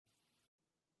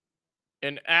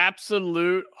An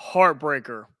absolute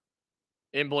heartbreaker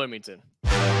in Bloomington.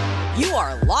 You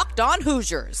are Locked On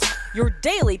Hoosiers, your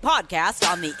daily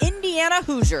podcast on the Indiana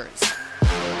Hoosiers.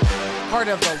 Part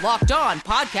of the Locked On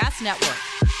Podcast Network,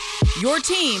 your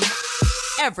team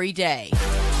every day.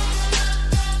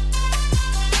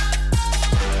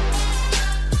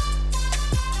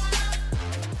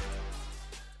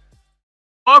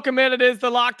 Welcome in. It is the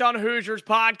Locked On Hoosiers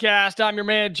podcast. I'm your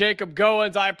man, Jacob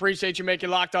Goins. I appreciate you making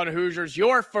Locked On Hoosiers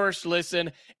your first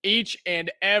listen each and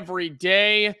every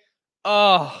day.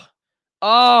 Oh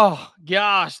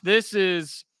gosh, this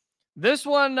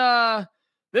one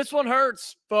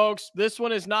hurts, folks. This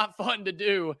one is not fun to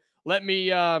do. Let me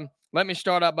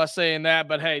start out by saying that.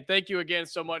 But hey, thank you again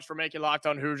so much for making Locked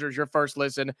On Hoosiers your first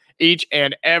listen each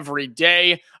and every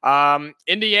day.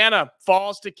 Indiana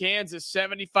falls to Kansas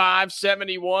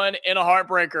 75-71 in a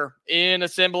heartbreaker in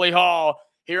Assembly Hall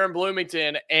here in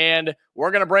Bloomington. And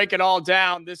we're going to break it all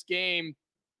down. This game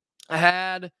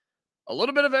had a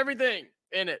little bit of everything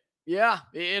in it. Yeah,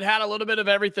 it had a little bit of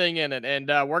everything in it. And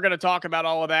we're going to talk about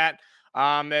all of that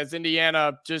as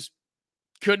Indiana just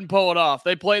couldn't pull it off.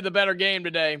 They played the better game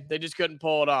today. They just couldn't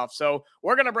pull it off. So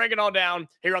we're going to break it all down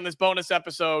here on this bonus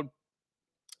episode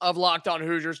of Locked On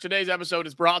Hoosiers. Today's episode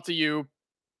is brought to you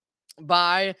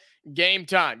by Game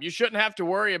Time. You shouldn't have to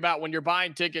worry about when you're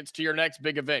buying tickets to your next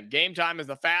big event. Game Time is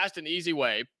the fast and easy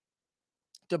way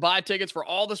to buy tickets for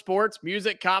all the sports,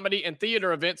 music, comedy, and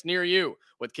theater events near you.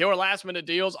 With killer last-minute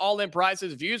deals, all-in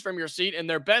prices, views from your seat, and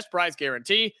their best price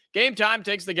guarantee, Game Time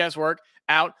takes the guesswork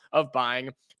out of buying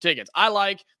tickets. I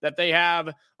like that they have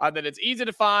that it's easy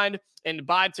to find and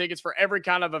buy tickets for every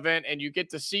kind of event, and you get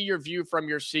to see your view from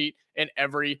your seat in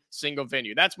every single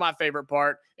venue. That's my favorite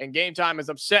part, and Game Time is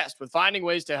obsessed with finding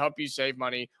ways to help you save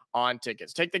money on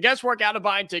tickets. Take the guesswork out of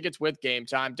buying tickets with Game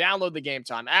Time. Download the Game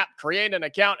Time app, create an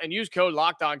account, and use code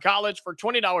LOCKEDONCollege for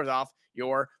 $20 off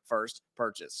your first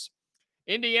purchase.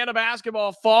 Indiana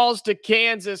basketball falls to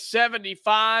Kansas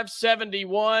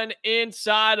 75-71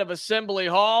 inside of Assembly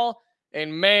Hall.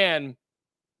 And man,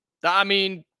 I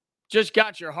mean, just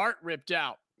got your heart ripped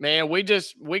out, man. We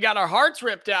got our hearts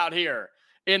ripped out here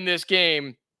in this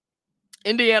game.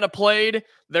 Indiana played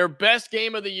their best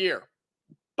game of the year,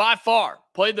 by far.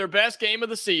 Played their best game of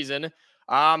the season.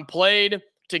 Played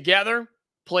together,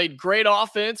 played great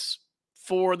offense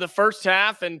for the first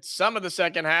half and some of the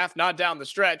second half, not down the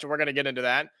stretch, and we're going to get into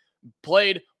that.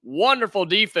 Played wonderful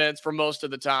defense for most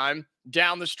of the time.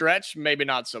 Down the stretch, maybe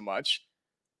not so much.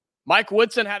 Mike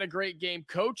Woodson had a great game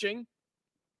coaching.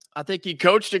 I think he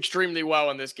coached extremely well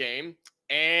in this game.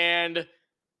 And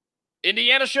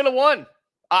Indiana should have won.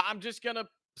 I'm just going to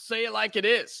say it like it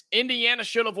is. Indiana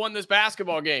should have won this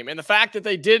basketball game. And the fact that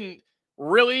they didn't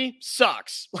really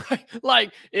sucks.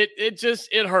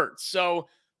 It hurts. So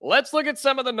let's look at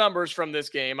some of the numbers from this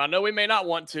game. I know we may not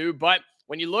want to, but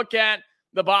when you look at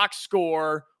the box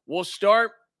score, we'll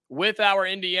start with our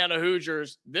Indiana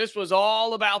Hoosiers. This was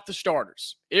all about the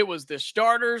starters. It was the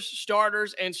starters.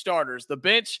 The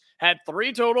bench had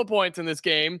 3 total points in this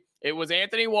game. It was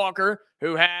Anthony Walker,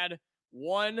 who had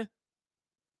he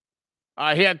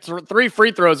had 3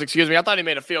 free throws, excuse me. I thought he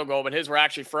made a field goal, but his were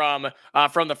actually from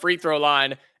the free throw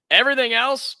line. Everything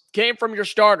else came from your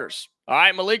starters. All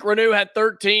right, Malik Renew had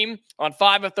 13 on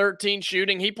 5 of 13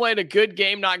 shooting. He played a good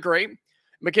game, not great.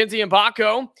 Mackenzie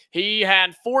Mbako, he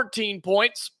had 14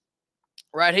 points.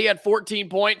 Right, he had 14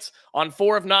 points on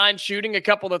 4 of 9 shooting, a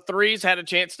couple of threes, had a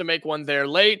chance to make one there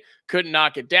late, couldn't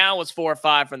knock it down, was 4 or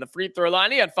 5 from the free throw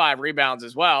line. He had 5 rebounds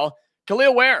as well.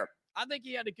 Khalil Ware, I think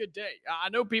he had a good day. I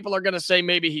know people are going to say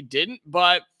maybe he didn't,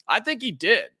 but I think he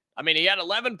did. I mean, he had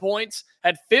 11 points,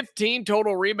 had 15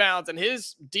 total rebounds, and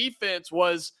his defense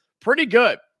was pretty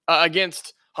good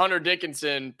against Hunter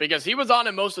Dickinson because he was on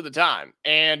him most of the time.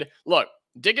 And look,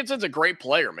 Dickinson's a great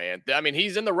player, man. I mean,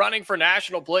 he's in the running for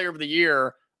National Player of the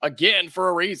Year again for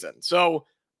a reason. So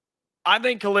I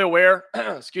think Khalil Ware,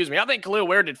 I think Khalil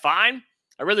Ware did fine.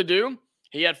 I really do.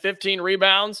 He had 15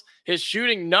 rebounds. His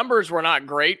shooting numbers were not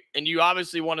great, and you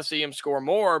obviously want to see him score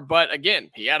more. But again,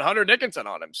 he had Hunter Dickinson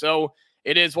on him. So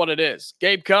it is what it is.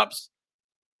 Gabe Cupps,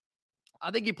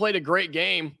 I think he played a great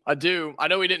game. I do. I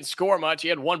know he didn't score much. He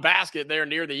had 1 basket there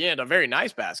near the end, a very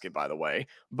nice basket, by the way.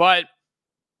 But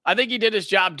I think he did his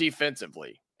job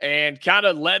defensively and kind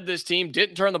of led this team,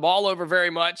 didn't turn the ball over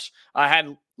very much. I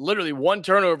had literally 1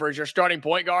 turnover as your starting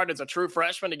point guard as a true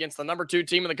freshman against the number 2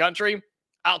 team in the country.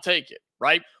 I'll take it,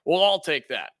 right? We'll all take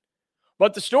that.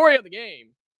 But the story of the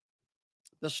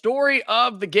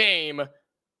game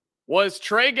was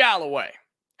Trey Galloway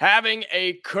having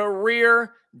a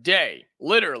career day,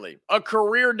 literally a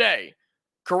career day.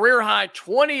 Career high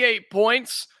 28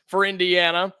 points for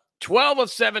Indiana, 12 of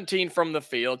 17 from the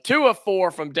field, 2 of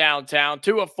 4 from downtown,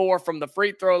 2 of 4 from the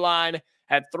free throw line,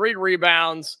 had 3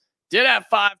 rebounds, did have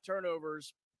 5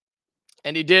 turnovers,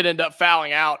 and he did end up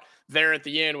fouling out there at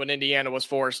the end when Indiana was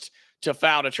forced to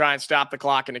foul to try and stop the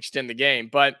clock and extend the game.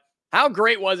 But how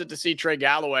great was it to see Trey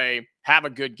Galloway have a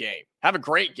good game, have a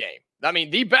great game? I mean,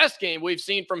 the best game we've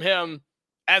seen from him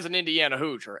as an Indiana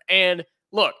Hoosier. And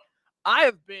look, I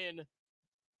have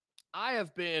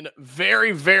been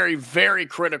very, very, very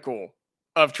critical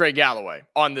of Trey Galloway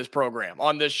on this program,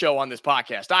 on this show, on this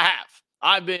podcast.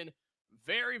 I've been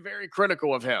very, very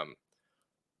critical of him,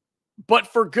 but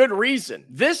for good reason.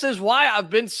 This is why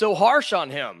I've been so harsh on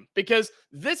him, because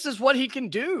this is what he can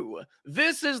do.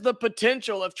 This is the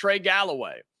potential of Trey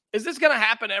Galloway. Is this going to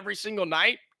happen every single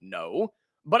night? No,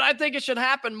 but I think it should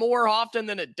happen more often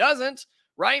than it doesn't,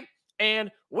 right?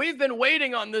 And we've been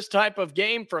waiting on this type of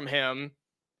game from him.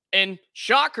 And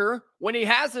shocker, when he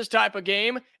has this type of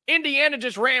game, Indiana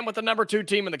just ran with the number 2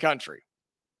 team in the country.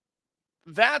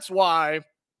 That's why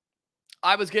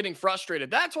I was getting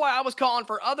frustrated. That's why I was calling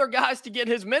for other guys to get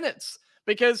his minutes,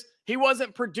 because he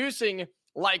wasn't producing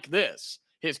like this.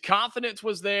 His confidence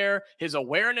was there. His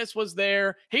awareness was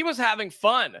there. He was having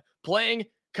fun playing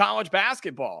college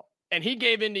basketball, and he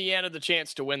gave Indiana the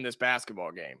chance to win this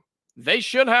basketball game. They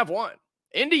should have won.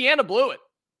 Indiana blew it.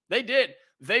 They did.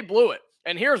 They blew it.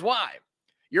 And here's why.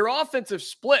 Your offensive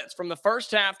splits from the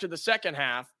first half to the second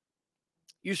half,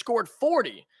 you scored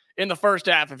 40 in the first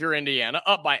half if you're Indiana,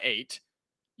 up by 8.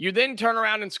 You then turn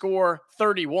around and score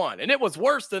 31. And it was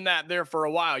worse than that there for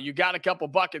a while. You got a couple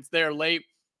buckets there late,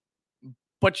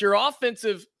 but your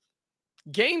offensive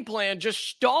game plan just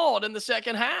stalled in the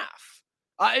second half.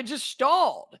 It just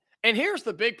stalled. And here's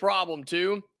the big problem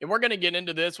too, and we're going to get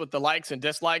into this with the likes and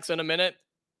dislikes in a minute.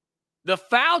 The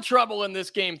foul trouble in this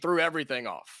game threw everything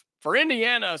off. For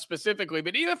Indiana specifically,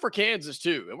 but even for Kansas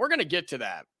too. And we're going to get to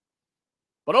that.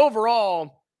 But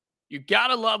overall, you got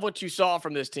to love what you saw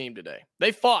from this team today.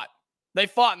 They fought. They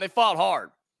fought, and they fought hard.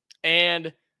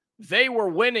 And they were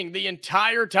winning the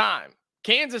entire time.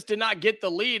 Kansas did not get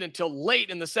the lead until late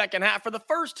in the second half for the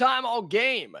first time all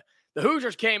game. The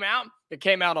Hoosiers came out. They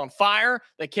came out on fire.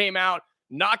 They came out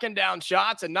knocking down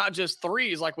shots, and not just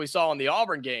threes like we saw in the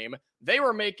Auburn game. They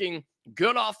were making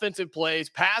good offensive plays,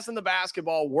 passing the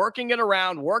basketball, working it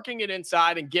around, working it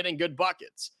inside, and getting good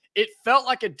buckets. It felt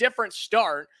like a different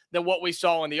start than what we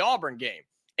saw in the Auburn game.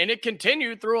 And it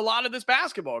continued through a lot of this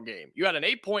basketball game. You had an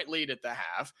 8-point lead at the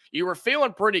half. You were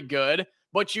feeling pretty good,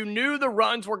 but you knew the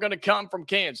runs were going to come from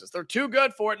Kansas. They're too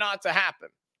good for it not to happen,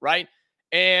 right?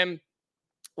 And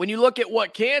when you look at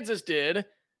what Kansas did,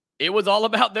 it was all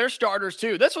about their starters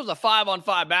too. This was a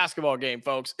 5-on-5 basketball game,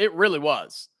 folks. It really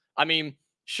was. I mean,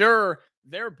 sure,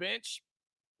 their bench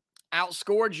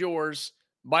outscored yours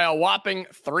by a whopping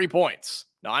 3 points.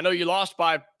 Now, I know you lost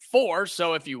by 4,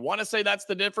 so if you want to say that's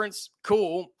the difference,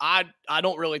 cool. I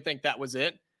don't really think that was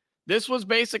it. This was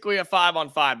basically a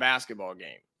 5-on-5 basketball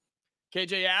game.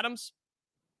 KJ Adams,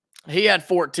 he had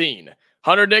 14.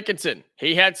 Hunter Dickinson,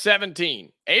 he had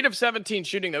 17. 8 of 17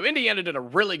 shooting, though. Indiana did a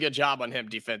really good job on him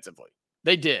defensively.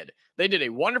 They did. They did a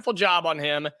wonderful job on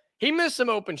him. He missed some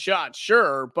open shots,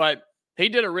 sure, but he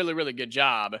did a really, really good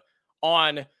job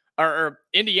on, or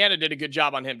Indiana did a good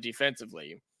job on him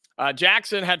defensively.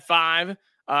 Jackson had 5.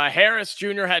 Harris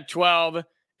Jr. had 12.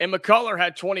 And McCullough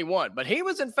had 21. But he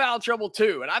was in foul trouble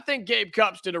too. And I think Gabe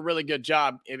Cupps did a really good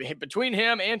job. Between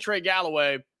him and Trey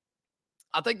Galloway,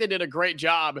 I think they did a great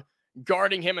job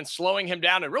guarding him and slowing him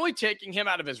down and really taking him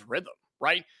out of his rhythm,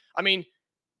 right? I mean,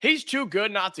 he's too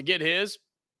good not to get his.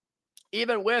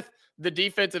 Even with the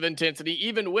defensive intensity,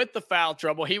 even with the foul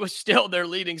trouble, he was still their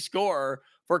leading scorer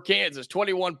for Kansas.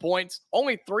 21 points,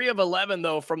 only 3 of 11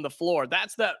 though from the floor.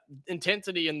 That's that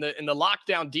intensity in the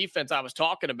lockdown defense I was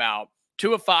talking about.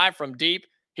 2 of 5 from deep.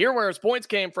 Here where his points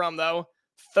came from though,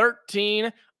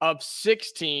 13 of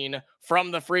 16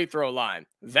 from the free throw line.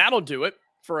 That'll do it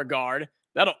for a guard.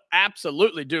 That'll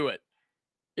absolutely do it.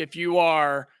 If you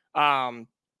are a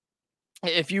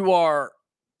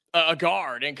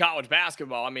guard in college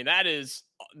basketball, I mean, that is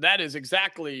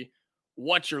exactly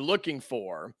what you're looking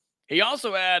for. He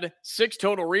also had 6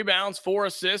 total rebounds, 4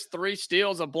 assists, 3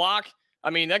 steals, a block. I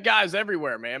mean, that guy's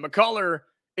everywhere, man. McCullough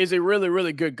is a really,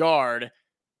 really good guard.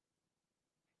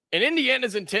 And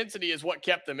Indiana's intensity is what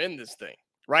kept them in this thing,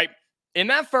 right? In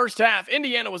that first half,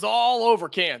 Indiana was all over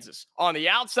Kansas. On the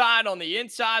outside, on the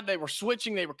inside, they were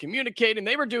switching, they were communicating,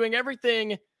 they were doing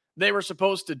everything they were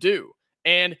supposed to do.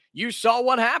 And you saw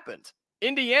what happened.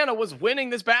 Indiana was winning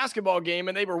this basketball game,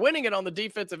 and they were winning it on the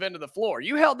defensive end of the floor.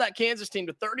 You held that Kansas team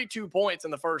to 32 points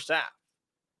in the first half.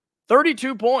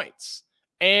 32 points.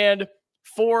 And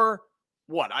for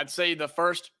I'd say the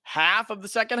first half of the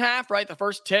second half, right? The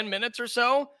first 10 minutes or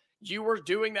so, you were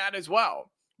doing that as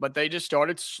well. But they just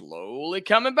started slowly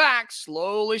coming back,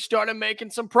 slowly started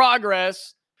making some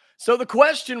progress. So the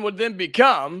question would then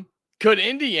become, could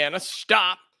Indiana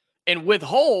stop and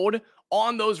withhold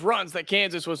on those runs that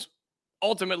Kansas was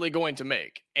ultimately going to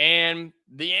make? And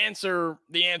the answer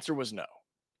was no.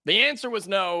 The answer was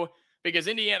no, because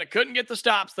Indiana couldn't get the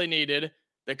stops they needed.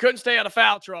 They couldn't stay out of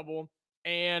foul trouble,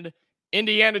 and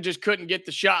Indiana just couldn't get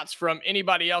the shots from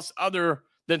anybody else other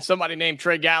than somebody named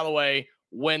Trey Galloway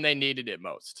when they needed it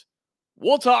most.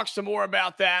 We'll talk some more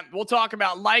about that. We'll talk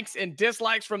about likes and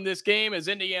dislikes from this game as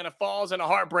Indiana falls in a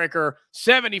heartbreaker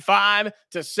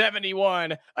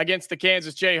 75-71 against the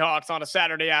Kansas Jayhawks on a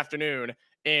Saturday afternoon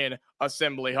in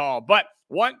Assembly Hall. But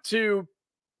want to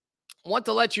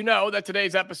let you know that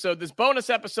today's episode, this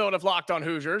bonus episode of Locked On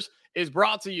Hoosiers, is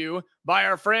brought to you by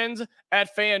our friends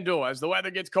at FanDuel. As the weather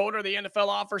gets colder, the NFL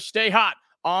offers stay hot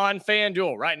on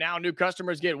FanDuel. Right now, new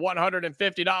customers get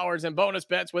 $150 in bonus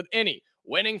bets with any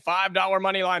winning $5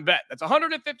 moneyline bet. That's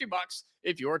 $150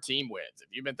 if your team wins. If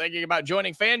you've been thinking about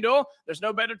joining FanDuel, there's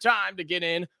no better time to get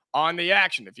in on the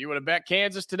action. If you would have bet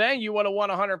Kansas today, you would have won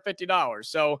 $150.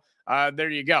 So there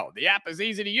you go. The app is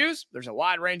easy to use. There's a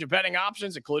wide range of betting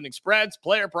options, including spreads,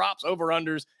 player props,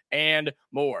 over-unders, and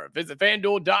more. Visit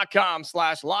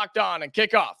FanDuel.com/lockedon and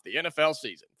kick off the NFL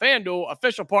season. FanDuel,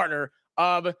 official partner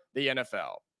of the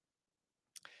NFL.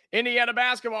 Indiana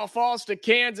basketball falls to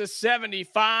Kansas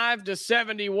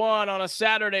 75-71 on a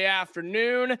Saturday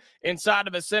afternoon inside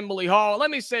of Assembly Hall.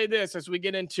 Let me say this as we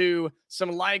get into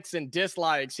some likes and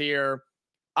dislikes here.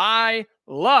 I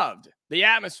loved the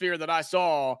atmosphere that I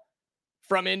saw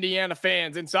from Indiana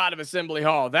fans inside of Assembly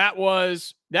Hall. That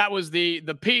was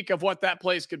the peak of what that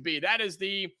place could be. That is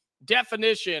the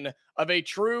definition of a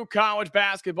true college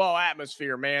basketball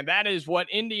atmosphere, man. That is what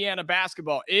Indiana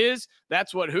basketball is.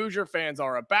 That's what Hoosier fans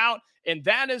are about. And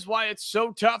that is why it's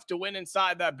so tough to win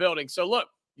inside that building. So look,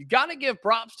 you got to give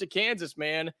props to Kansas,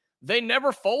 man. They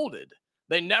never folded.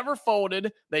 They never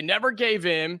gave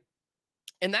in.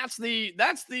 And that's the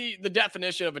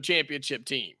definition of a championship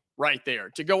team right there.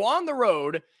 To go on the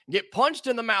road, get punched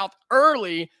in the mouth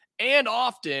early and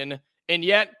often, and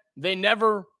yet they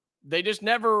just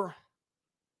never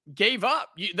gave up.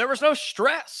 There was no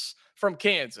stress from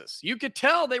Kansas. You could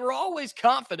tell they were always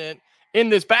confident in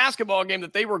this basketball game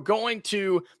that they were going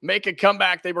to make a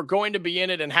comeback. They were going to be in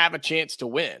it and have a chance to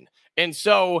win. And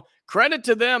so credit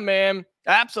to them, man.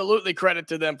 Absolutely credit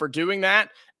to them for doing that.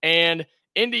 And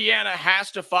Indiana has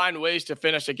to find ways to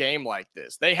finish a game like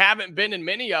this. They haven't been in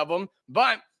many of them,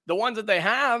 but the ones that they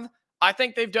have, I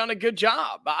think they've done a good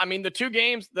job. I mean, the two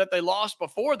games that they lost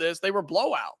before this, they were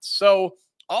blowouts. So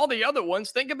all the other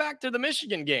ones, think back to the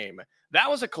Michigan game. That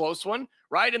was a close one,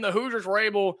 right? And the Hoosiers were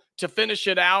able to finish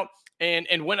it out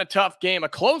and win a tough game, a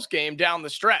close game down the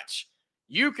stretch.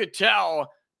 You could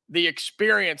tell the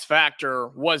experience factor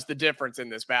was the difference in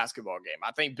this basketball game.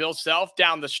 I think Bill Self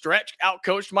down the stretch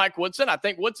outcoached Mike Woodson. I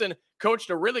think Woodson coached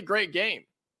a really great game.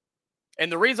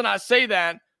 And the reason I say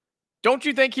that, don't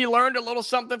you think he learned a little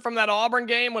something from that Auburn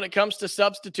game when it comes to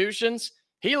substitutions?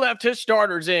 He left his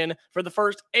starters in for the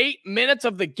first 8 minutes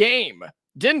of the game.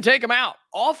 Didn't take them out.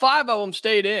 All 5 of them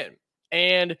stayed in.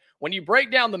 And when you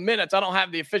break down the minutes, I don't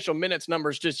have the official minutes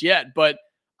numbers just yet, but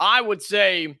I would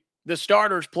say the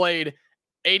starters played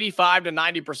 85 to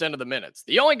 90% of the minutes.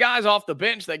 The only guys off the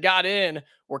bench that got in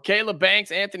were Caleb Banks,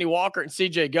 Anthony Walker, and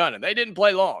CJ Gunn, and they didn't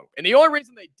play long. And the only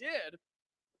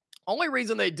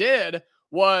reason they did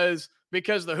was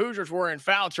because the Hoosiers were in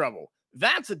foul trouble.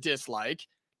 That's a dislike.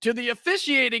 To the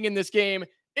officiating in this game,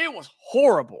 it was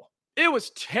horrible. It was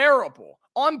terrible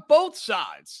on both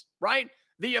sides, right?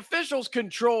 The officials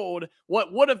controlled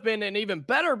what would have been an even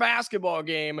better basketball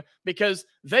game because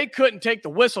they couldn't take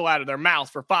the whistle out of their mouth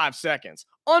for 5 seconds.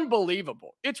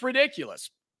 Unbelievable. It's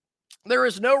ridiculous. There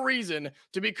is no reason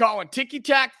to be calling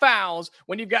ticky-tack fouls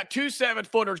when you've got 2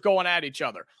 7-footers going at each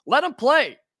other. Let them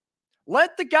play.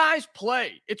 Let the guys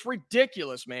play. It's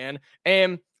ridiculous, man.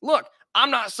 And look,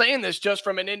 I'm not saying this just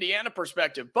from an Indiana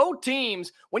perspective. Both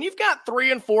teams, when you've got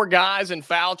 3 and 4 guys in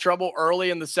foul trouble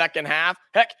early in the second half,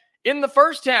 heck, in the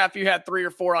first half, you had 3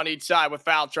 or 4 on each side with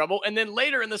foul trouble. And then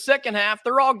later in the second half,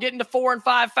 they're all getting to 4 and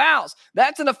 5 fouls.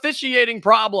 That's an officiating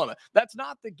problem. That's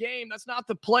not the game. That's not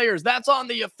the players. That's on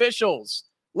the officials.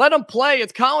 Let them play.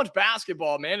 It's college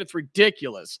basketball, man. It's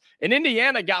ridiculous. And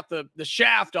Indiana got the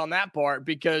shaft on that part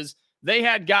because they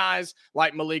had guys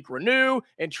like Malik Renew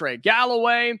and Trey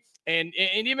Galloway and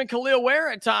even Khalil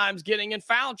Ware at times getting in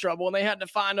foul trouble, and they had to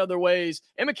find other ways,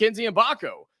 and McKenzie and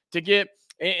Baco to get,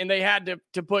 and they had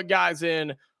to put guys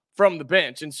in from the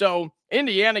bench. And so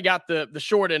Indiana got the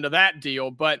short end of that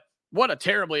deal, but what a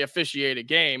terribly officiated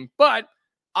game. But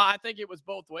I think it was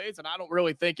both ways, and I don't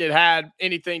really think it had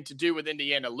anything to do with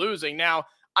Indiana losing. Now,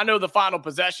 I know the final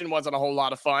possession wasn't a whole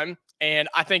lot of fun, and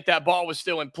I think that ball was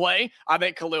still in play. I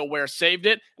think Khalil Ware saved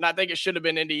it, and I think it should have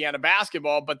been Indiana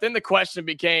basketball. But then the question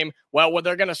became, well, were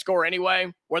they going to score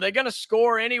anyway? Were they going to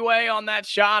score anyway on that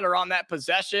shot or on that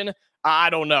possession? I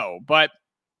don't know. But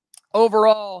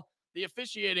overall, the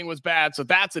officiating was bad, so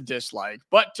that's a dislike.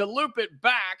 But to loop it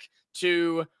back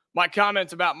to my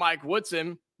comments about Mike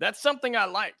Woodson, that's something I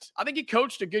liked. I think he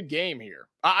coached a good game here.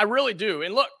 I really do.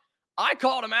 And look, I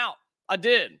called him out. I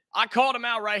did. I called him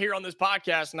out right here on this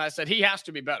podcast, and I said he has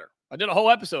to be better. I did a whole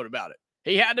episode about it.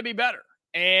 He had to be better.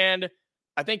 And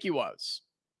I think he was.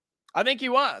 I think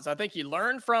he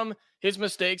learned from his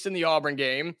mistakes in the Auburn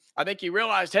game. I think he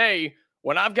realized, hey,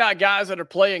 when I've got guys that are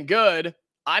playing good,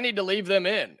 I need to leave them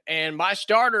in. And my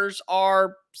starters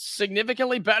are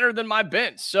significantly better than my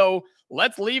bench. So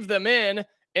let's leave them in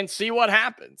and see what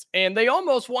happens. And they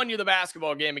almost won you the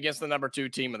basketball game against the number 2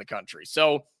 team in the country.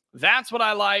 So that's what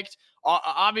I liked.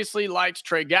 Obviously liked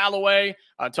Trey Galloway.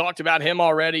 I talked about him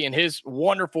already and his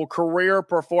wonderful career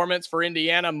performance for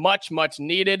Indiana. Much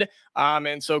needed.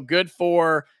 And so good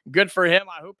for him.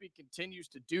 I hope he continues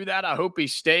to do that. I hope he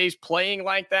stays playing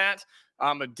like that.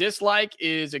 A dislike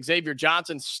is Xavier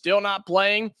Johnson still not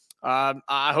playing.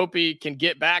 I hope he can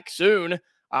get back soon.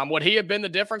 Would he have been the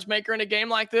difference maker in a game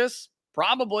like this?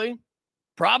 Probably.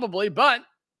 But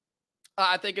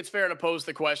I think it's fair to pose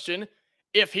the question,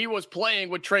 if he was playing,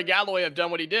 would Trey Galloway have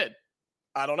done what he did?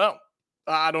 I don't know.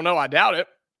 I doubt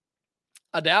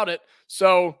it.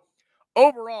 So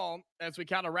overall, as we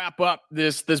kind of wrap up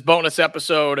this bonus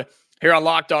episode here on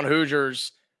Locked On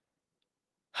Hoosiers,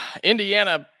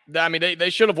 Indiana, I mean, they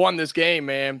should have won this game,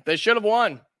 man. They should have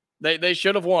won. They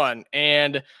should have won.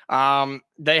 And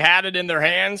they had it in their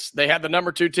hands. They had the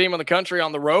number 2 team in the country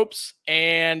on the ropes.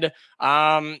 And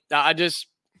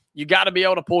you got to be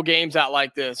able to pull games out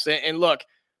like this. And look,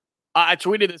 I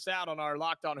tweeted this out on our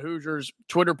Locked On Hoosiers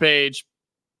Twitter page,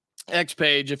 X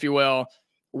page, if you will.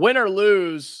 Win or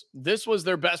lose, this was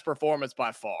their best performance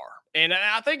by far. And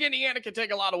I think Indiana can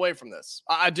take a lot away from this.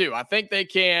 I do. I think they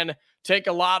can take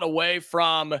a lot away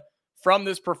from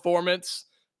this performance.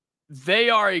 They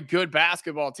are a good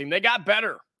basketball team. They got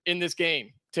better in this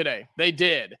game today. They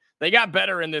did. They got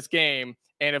better in this game.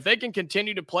 And if they can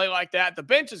continue to play like that, the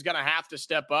bench is going to have to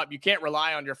step up. You can't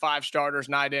rely on your 5 starters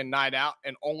night in, night out,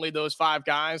 and only those 5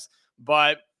 guys.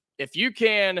 But if you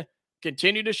can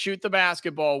continue to shoot the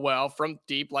basketball well from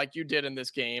deep like you did in this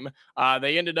game,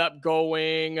 they ended up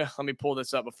going, let me pull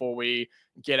this up before we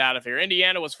get out of here.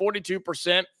 Indiana was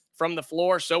 42% from the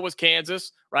floor. So was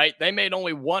Kansas, right? They made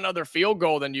only 1 other field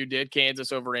goal than you did,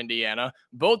 Kansas over Indiana.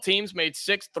 Both teams made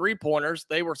 6 3-pointers.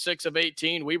 They were 6 of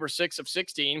 18. We were 6 of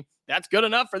 16. That's good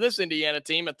enough for this Indiana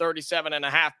team at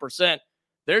 37.5%.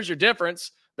 There's your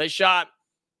difference. They shot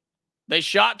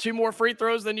 2 more free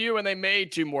throws than you, and they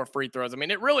made 2 more free throws. I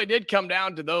mean, it really did come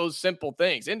down to those simple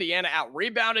things. Indiana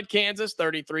out-rebounded Kansas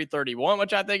 33-31,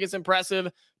 which I think is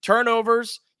impressive.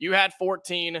 Turnovers, you had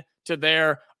 14 to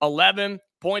their 11.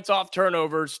 Points off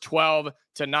turnovers, 12-9.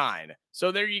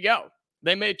 So there you go.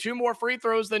 They made 2 more free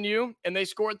throws than you, and they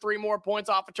scored 3 more points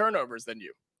off of turnovers than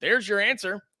you. There's your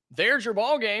answer. There's your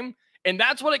ball game. And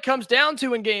that's what it comes down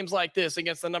to in games like this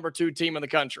against the number 2 team in the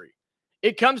country.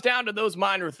 It comes down to those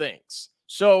minor things.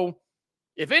 So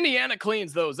if Indiana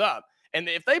cleans those up, and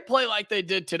if they play like they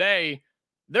did today,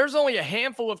 there's only a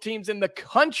handful of teams in the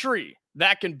country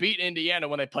that can beat Indiana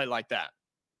when they play like that.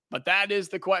 But that is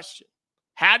the question.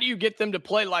 How do you get them to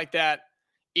play like that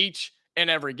each and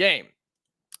every game?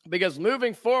 Because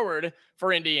moving forward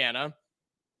for Indiana,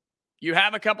 you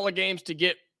have a couple of games to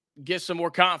get some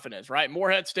more confidence, right?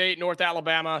 Morehead State, North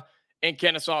Alabama, and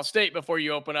Kennesaw State before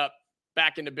you open up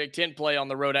back into Big Ten play on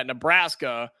the road at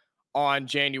Nebraska on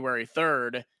January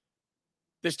 3rd.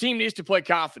 This team needs to play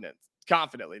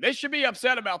confidently. They should be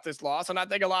upset about this loss, and I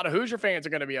think a lot of Hoosier fans are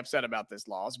going to be upset about this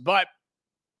loss, but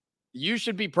you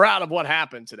should be proud of what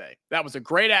happened today. That was a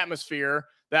great atmosphere.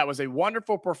 That was a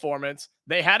wonderful performance.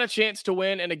 They had a chance to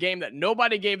win in a game that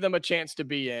nobody gave them a chance to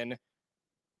be in,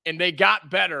 and they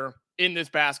got better in this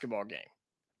basketball game.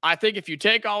 I think if you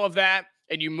take all of that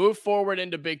and you move forward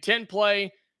into Big Ten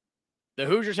play, the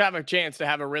Hoosiers have a chance to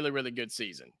have a really, really good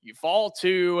season. You fall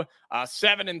to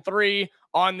 7-3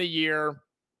 on the year,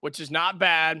 which is not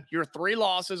bad. Your 3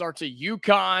 losses are to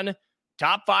UConn,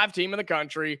 top 5 team in the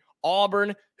country,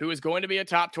 Auburn, who is going to be a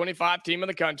top 25 team in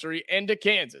the country, and to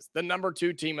Kansas, the number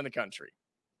 2 team in the country.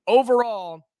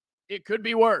 Overall, it could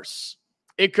be worse.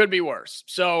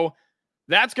 So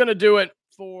that's going to do it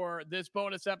for this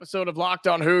bonus episode of Locked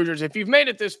On Hoosiers. If you've made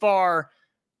it this far,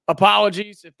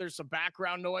 apologies if there's some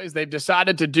background noise. They've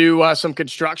decided to do some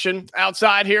construction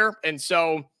outside here. And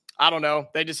so, I don't know,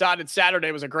 they decided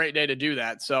Saturday was a great day to do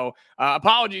that. So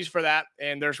apologies for that.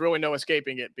 And there's really no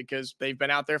escaping it because they've been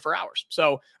out there for hours.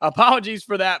 So apologies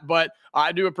for that. But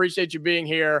I do appreciate you being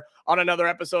here on another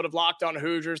episode of Locked On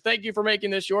Hoosiers. Thank you for making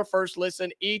this your first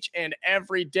listen each and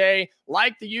every day.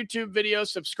 Like the YouTube video,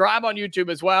 subscribe on YouTube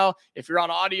as well. If you're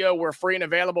on audio, we're free and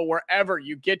available wherever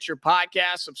you get your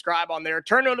podcast. Subscribe on there.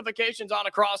 Turn notifications on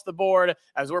across the board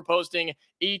as we're posting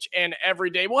each and every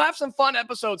day. We'll have some fun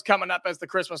episodes coming up as the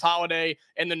Christmas holiday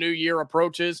and the new year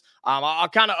approaches. I'll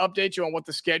kind of update you on what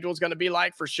the schedule is going to be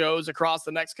like for shows across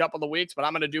the next couple of weeks, but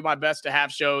I'm going to do my best to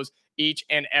have shows each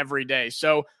and every day.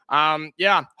 So,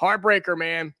 yeah, heartbreaker,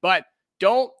 man. But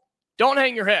don't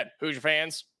hang your head, Hoosier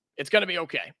fans. It's going to be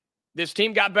okay. This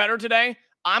team got better today.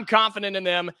 I'm confident in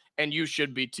them, and you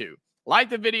should be too. Like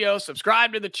the video,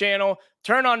 subscribe to the channel,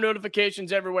 turn on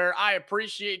notifications everywhere. I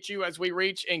appreciate you as we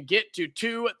reach and get to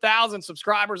 2,000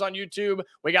 subscribers on YouTube.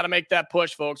 We got to make that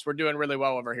push, folks. We're doing really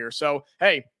well over here. So,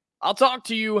 hey, I'll talk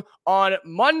to you on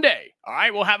Monday. All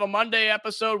right, we'll have a Monday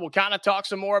episode. We'll kind of talk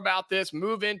some more about this,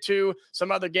 move into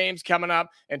some other games coming up,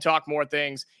 and talk more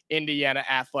things Indiana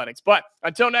athletics. But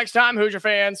until next time, Hoosier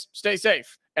fans, stay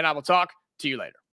safe, and I will talk to you later.